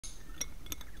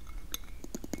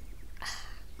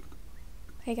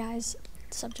Hey guys,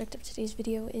 the subject of today's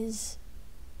video is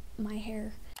my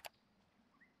hair.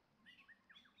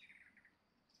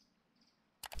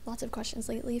 Lots of questions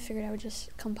lately, figured I would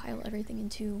just compile everything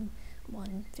into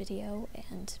one video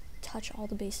and touch all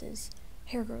the bases.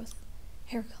 Hair growth,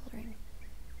 hair coloring,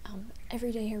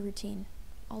 everyday hair routine,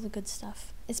 all the good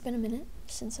stuff. It's been a minute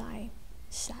since I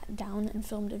sat down and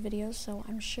filmed a video, so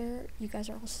I'm sure you guys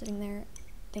are all sitting there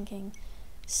thinking,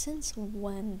 since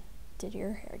when did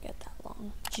your hair get that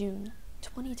long? June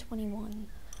 2021.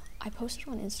 I posted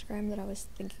on Instagram that I was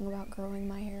thinking about growing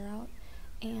my hair out,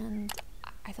 and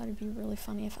I thought it'd be really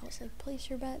funny if I was like, place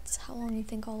your bets how long you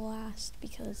think I'll last,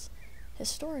 because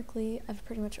historically I've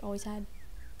pretty much always had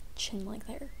chin-length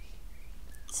hair.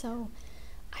 So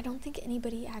I don't think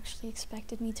anybody actually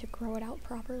expected me to grow it out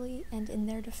properly, and in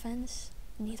their defense,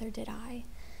 neither did I.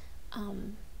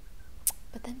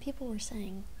 But then people were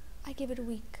saying, I give it a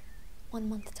week, 1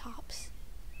 month tops,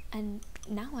 and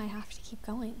now I have to keep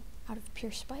going out of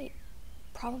pure spite.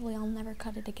 Probably I'll never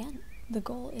cut it again. The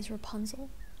goal is Rapunzel,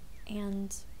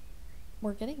 and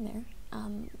we're getting there.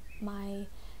 My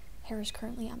hair is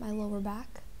currently at my lower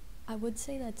back. I would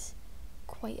say that's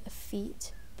quite a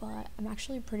feat, but I'm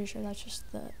actually pretty sure that's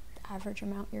just the average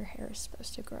amount your hair is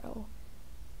supposed to grow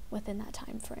within that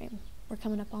time frame. We're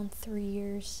coming up on 3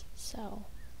 years, so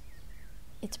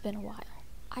it's been a while.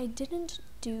 I didn't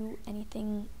do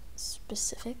anything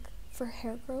specific for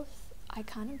hair growth. I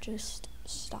kind of just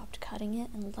stopped cutting it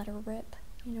and let her rip,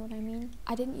 you know what I mean?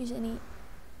 I didn't use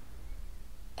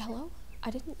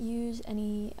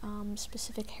any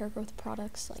specific hair growth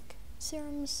products like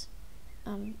serums,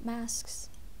 masks,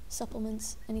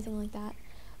 supplements, anything like that,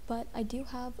 but I do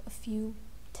have a few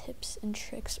tips and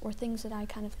tricks, or things that I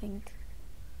kind of think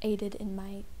aided in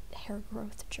my hair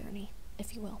growth journey,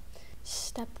 if you will.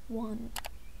 Step 1,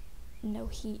 no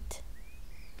heat.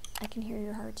 I can hear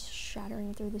your hearts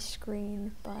shattering through the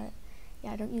screen, but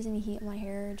yeah, I don't use any heat in my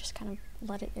hair, just kind of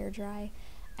let it air dry.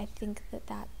 I think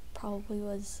that probably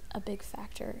was a big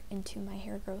factor into my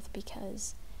hair growth,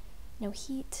 because no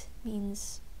heat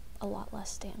means a lot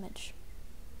less damage.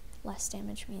 Less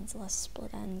damage means less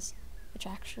split ends, which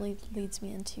actually leads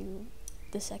me into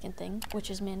the second thing, which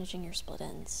is managing your split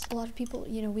ends. A lot of people,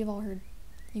 we've all heard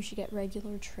you should get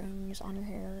regular trims on your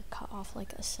hair, cut off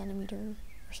like a centimeter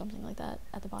or something like that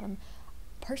at the bottom.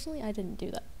 Personally, I didn't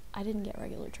do that. I didn't get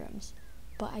regular trims,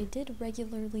 but I did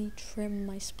regularly trim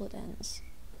my split ends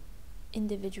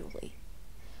individually,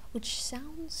 which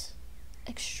sounds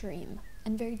extreme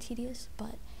and very tedious,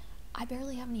 but I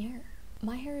barely have any hair.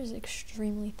 My hair is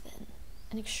extremely thin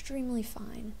and extremely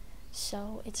fine,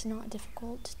 so it's not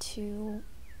difficult to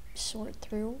sort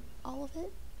through all of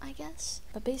it, I guess.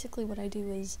 But basically what I do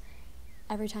is,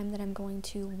 every time that I'm going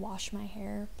to wash my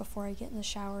hair, before I get in the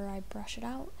shower, I brush it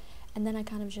out, and then I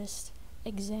kind of just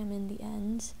examine the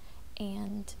ends,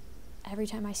 and every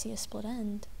time I see a split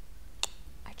end,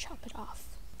 I chop it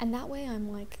off. And that way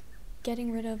I'm like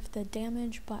getting rid of the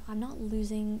damage, but I'm not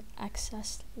losing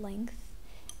excess length.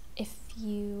 If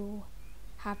you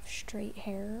have straight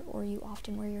hair, or you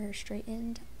often wear your hair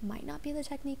straightened, might not be the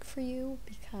technique for you,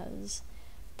 because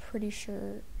pretty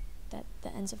sure that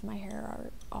the ends of my hair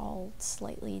are all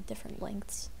slightly different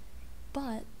lengths,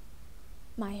 but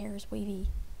my hair is wavy,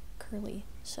 curly,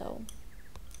 so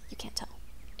you can't tell.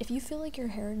 If you feel like your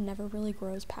hair never really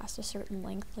grows past a certain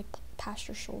length, like past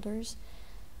your shoulders,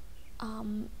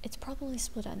 it's probably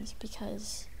split ends,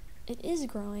 because it is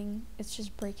growing, it's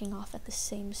just breaking off at the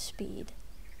same speed,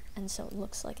 and so it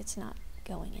looks like it's not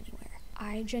going anywhere.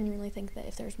 I genuinely think that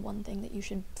if there's one thing that you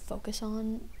should focus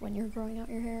on when you're growing out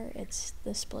your hair, it's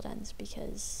the split ends,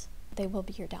 because they will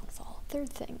be your downfall. Third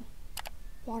thing,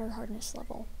 water hardness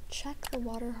level. Check the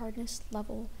water hardness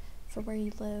level for where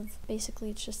you live. Basically,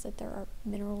 it's just that there are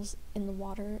minerals in the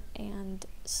water, and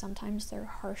sometimes they're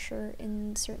harsher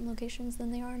in certain locations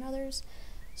than they are in others.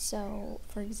 So,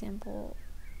 for example,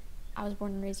 I was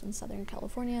born and raised in Southern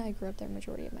California. I grew up there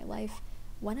majority of my life.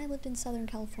 When I lived in Southern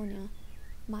California,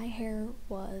 my hair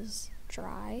was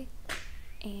dry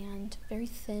and very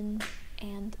thin,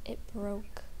 and it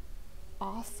broke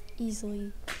off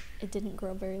easily. It didn't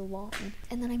grow very long.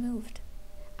 And then I moved.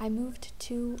 I moved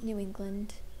to New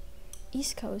England,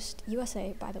 East Coast,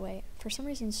 USA, by the way. For some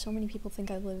reason, so many people think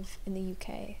I live in the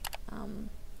UK.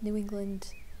 New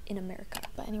England in America.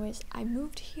 But anyways, I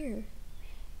moved here,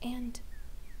 and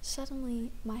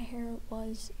suddenly my hair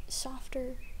was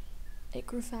softer, it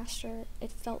grew faster,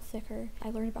 it felt thicker.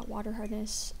 I learned about water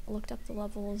hardness, looked up the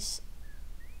levels.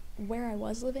 Where I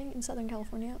was living in Southern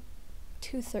California,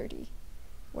 230.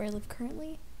 Where I live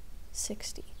currently,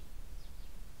 60.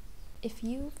 If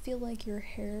you feel like your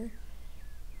hair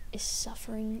is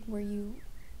suffering where you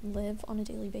live on a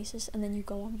daily basis and then you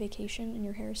go on vacation and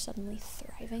your hair is suddenly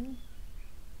thriving,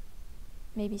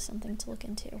 maybe something to look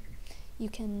into. You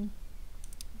can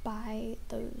buy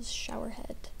those shower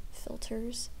head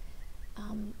filters,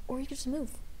 or you can just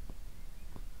move.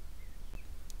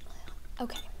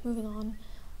 Okay, moving on.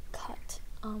 Cut.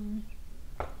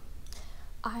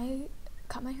 I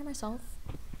cut my hair myself,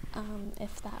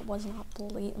 if that was not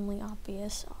blatantly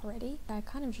obvious already. I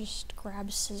kind of just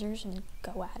grab scissors and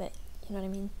go at it, you know what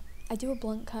I mean? I do a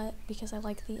blunt cut because I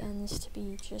like the ends to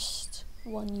be just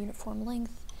one uniform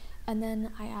length, and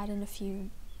then I add in a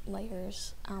few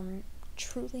layers,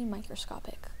 truly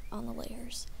microscopic on the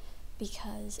layers,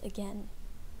 because again,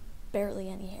 barely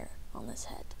any hair on this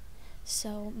head.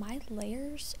 So my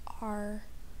layers are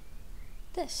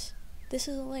this. This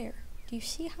is a layer. Do you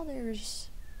see how there's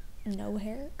no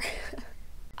hair?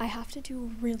 I have to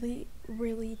do really,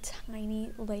 really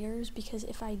tiny layers because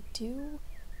if I do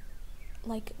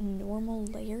like normal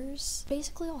layers,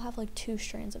 basically I'll have like 2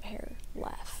 strands of hair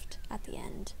left at the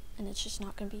end, and it's just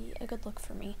not gonna be a good look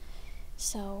for me.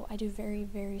 So I do very,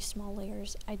 very small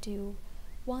layers. I do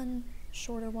one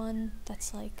shorter one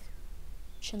that's like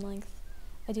chin length.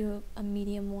 I do a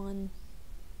medium one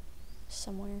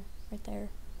somewhere right there,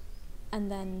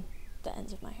 and then the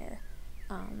ends of my hair,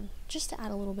 just to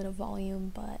add a little bit of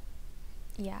volume, but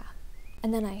yeah.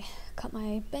 And then I cut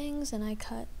my bangs and I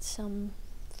cut some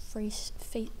face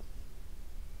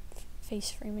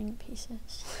framing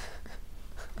pieces.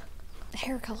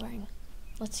 Hair coloring.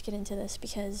 Let's get into this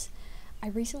because I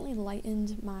recently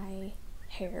lightened my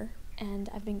hair and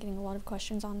I've been getting a lot of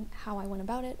questions on how I went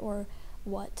about it or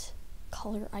what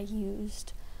color I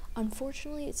used.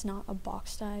 Unfortunately, it's not a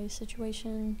box dye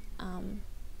situation,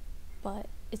 but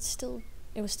it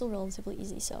was still relatively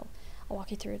easy, so I'll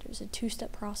walk you through it. It was a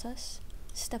 2-step process.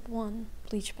 Step 1,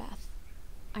 bleach bath.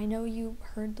 I know you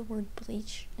heard the word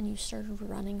bleach and you started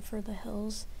running for the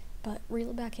hills, but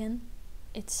reel it back in.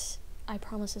 I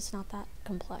promise it's not that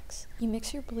complex. You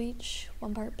mix your bleach,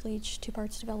 1 part bleach, 2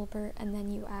 parts developer, and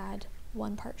then you add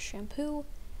 1 part shampoo,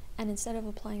 and instead of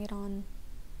applying it on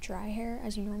dry hair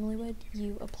as you normally would,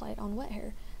 you apply it on wet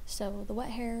hair. So the wet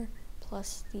hair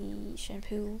plus the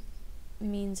shampoo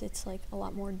means it's like a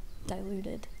lot more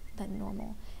diluted than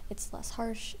normal. It's less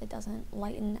harsh, it doesn't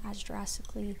lighten as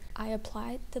drastically. I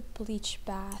applied the bleach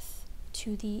bath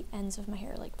to the ends of my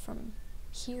hair, like from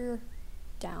here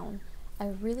down. I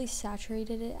really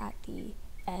saturated it at the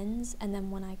ends, and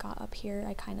then when I got up here,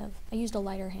 I used a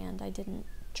lighter hand. I didn't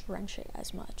drench it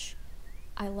as much.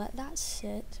 I let that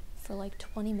sit for like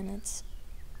 20 minutes,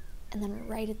 and then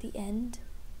right at the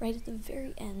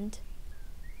very end,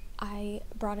 I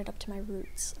brought it up to my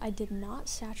roots. I did not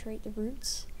saturate the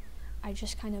roots. I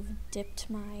just kind of dipped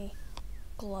my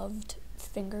gloved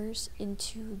fingers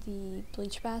into the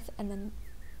bleach bath and then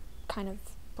kind of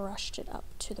brushed it up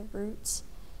to the roots,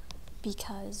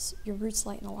 because your roots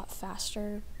lighten a lot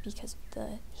faster because of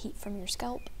the heat from your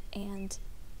scalp, and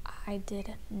I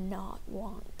did not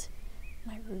want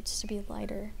my roots to be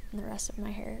lighter than the rest of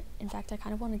my hair. In fact, I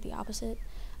kind of wanted the opposite.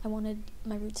 I wanted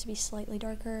my roots to be slightly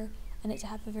darker and it to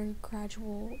have a very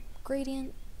gradual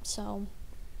gradient, so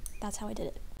that's how I did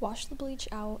it. Washed the bleach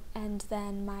out, and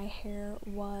then my hair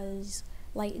was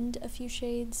lightened a few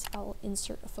shades. I'll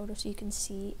insert a photo so you can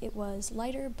see. It was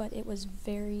lighter, but it was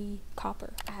very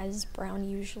copper, as brown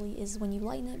usually is when you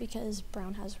lighten it, because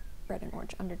brown has red and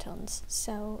orange undertones.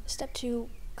 So step 2,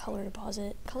 color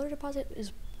deposit. Color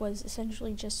deposit was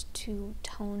essentially just to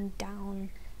tone down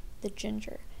the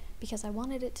ginger, because I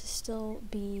wanted it to still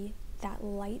be that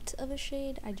light of a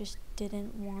shade. I just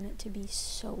didn't want it to be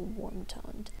so warm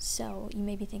toned. So you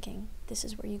may be thinking, this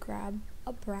is where you grab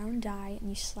a brown dye and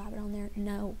you slap it on there.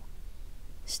 No.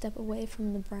 Step away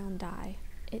from the brown dye.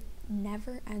 It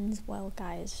never ends well,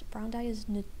 guys. Brown dye is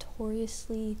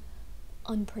notoriously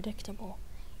unpredictable.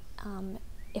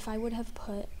 If I would have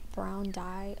put brown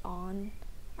dye on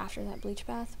after that bleach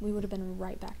bath, we would have been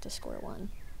right back to square one.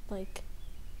 Like,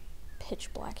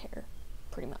 pitch black hair,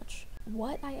 pretty much.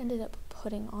 What I ended up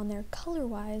putting on there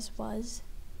color-wise was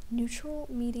neutral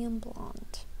medium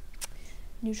blonde.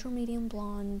 Neutral medium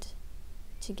blonde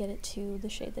to get it to the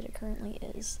shade that it currently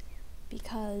is,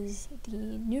 because the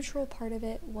neutral part of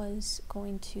it was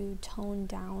going to tone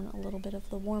down a little bit of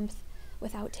the warmth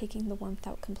without taking the warmth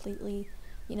out completely.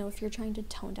 You know, if you're trying to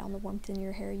tone down the warmth in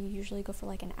your hair, you usually go for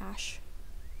like an ash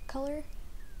color.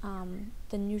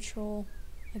 The neutral,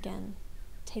 again,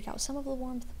 take out some of the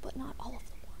warmth, but not all of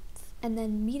the warmth. And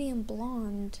then medium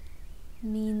blonde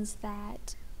means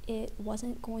that it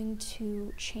wasn't going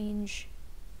to change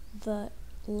the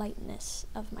lightness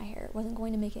of my hair. It wasn't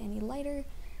going to make it any lighter,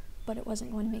 but it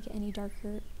wasn't going to make it any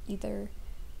darker either.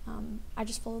 I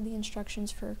just followed the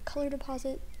instructions for color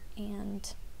deposit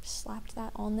and slapped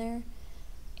that on there,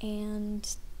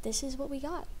 and this is what we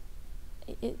got.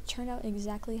 It turned out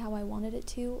exactly how I wanted it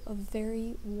to, a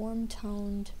very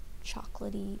warm-toned,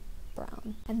 chocolatey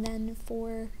brown. And then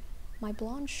for my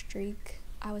blonde streak,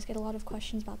 I always get a lot of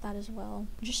questions about that as well.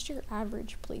 Just your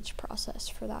average bleach process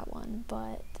for that one,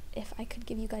 but if I could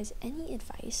give you guys any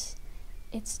advice,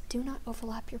 it's do not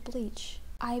overlap your bleach.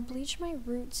 I bleach my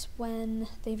roots when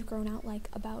they've grown out like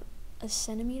about a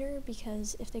centimeter,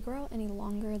 because if they grow out any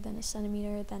longer than a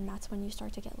centimeter, then that's when you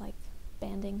start to get like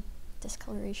banding,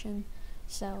 discoloration.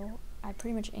 So I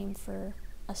pretty much aim for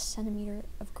a centimeter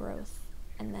of growth,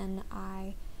 and then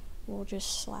I will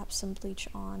just slap some bleach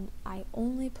on. I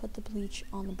only put the bleach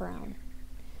on the brown.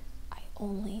 I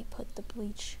only put the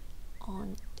bleach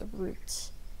on the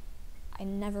roots. I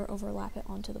never overlap it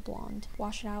onto the blonde.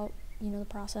 Wash it out, you know the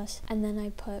process. And then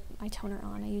I put my toner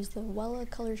on. I use the Wella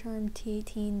Color Charm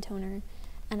T18 toner,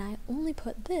 and I only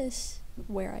put this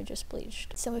where I just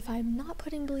bleached. So if I'm not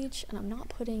putting bleach and I'm not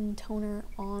putting toner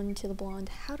onto the blonde,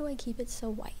 how do I keep it so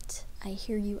white? I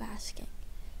hear you asking.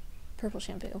 Purple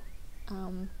shampoo.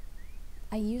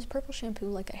 I use purple shampoo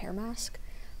like a hair mask,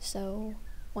 so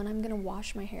when I'm gonna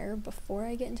wash my hair before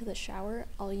I get into the shower,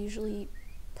 I'll usually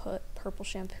put purple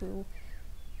shampoo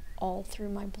all through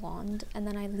my blonde, and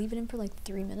then I leave it in for like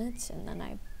 3 minutes, and then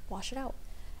I wash it out.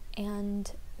 And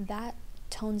that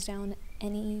tones down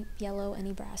any yellow,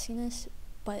 any brassiness,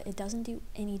 but it doesn't do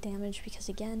any damage because,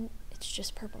 again, it's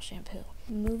just purple shampoo.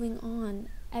 Moving on,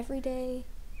 everyday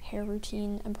hair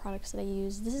routine and products that I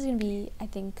use. This is gonna be, I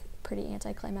think, pretty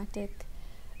anticlimactic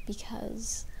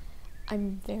because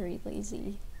I'm very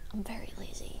lazy. I'm very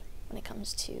lazy when it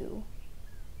comes to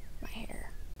my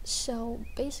hair. So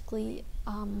basically,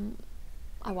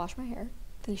 I wash my hair.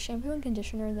 The shampoo and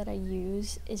conditioner that I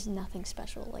use is nothing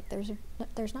special. Like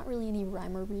there's not really any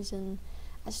rhyme or reason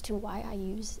as to why I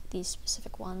use these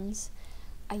specific ones.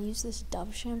 I use this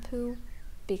Dove shampoo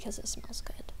because it smells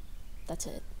good. That's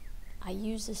it. I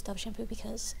use this Dove shampoo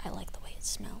because I like the way it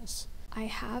smells. I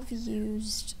have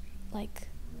used like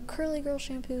curly girl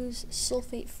shampoos,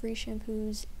 sulfate-free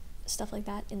shampoos, stuff like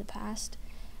that in the past,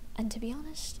 and to be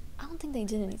honest, I don't think they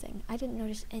did anything. I didn't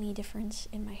notice any difference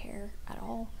in my hair at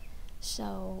all,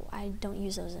 so I don't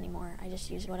use those anymore. I just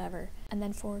use whatever. And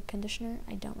then for conditioner,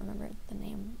 I don't remember the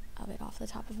name of it off the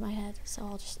top of my head, so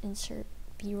I'll just insert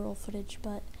B-roll footage,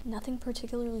 but nothing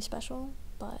particularly special.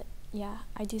 But yeah,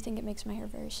 I do think it makes my hair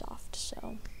very soft.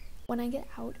 So when I get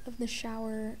out of the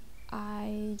shower,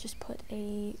 I just put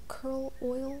a curl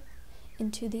oil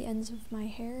into the ends of my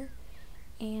hair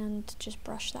and just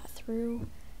brush that through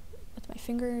with my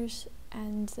fingers,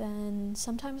 and then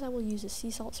sometimes I will use a sea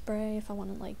salt spray if I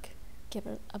want to like give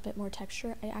it a bit more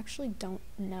texture. I actually don't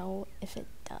know if it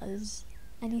does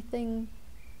anything,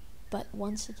 but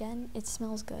once again, it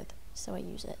smells good, so I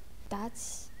use it.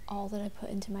 That's all that I put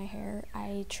into my hair.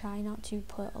 I try not to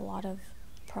put a lot of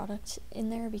product in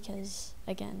there because,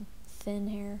 again, thin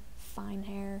hair, fine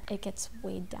hair, it gets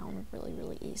weighed down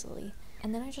really easily.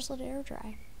 And then I just let it air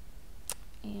dry,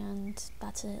 and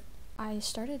that's it. I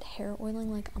started hair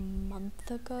oiling like a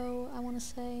month ago, I want to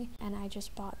say, and I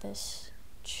just bought this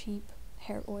cheap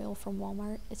hair oil from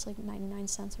Walmart. It's like 99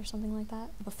 cents or something like that.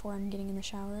 Before I'm getting in the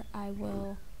shower, I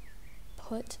will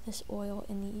put this oil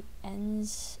in the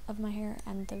ends of my hair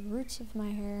and the roots of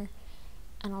my hair,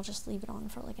 and I'll just leave it on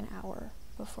for like an hour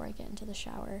before I get into the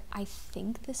shower. I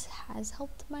think this has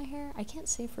helped my hair. I can't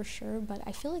say for sure, but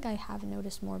I feel like I have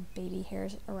noticed more baby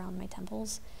hairs around my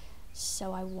temples,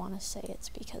 so I want to say it's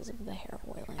because of the hair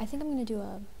oiling. I think I'm going to do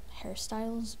a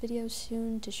hairstyles video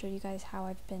soon to show you guys how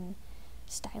I've been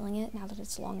styling it now that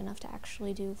it's long enough to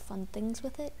actually do fun things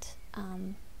with it.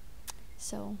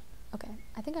 So, okay,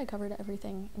 I think I covered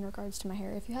everything in regards to my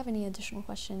hair. If you have any additional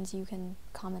questions, you can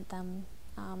comment them.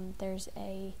 There's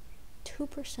a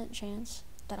 2% chance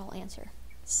that I'll answer.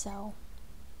 So,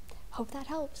 hope that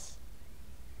helps.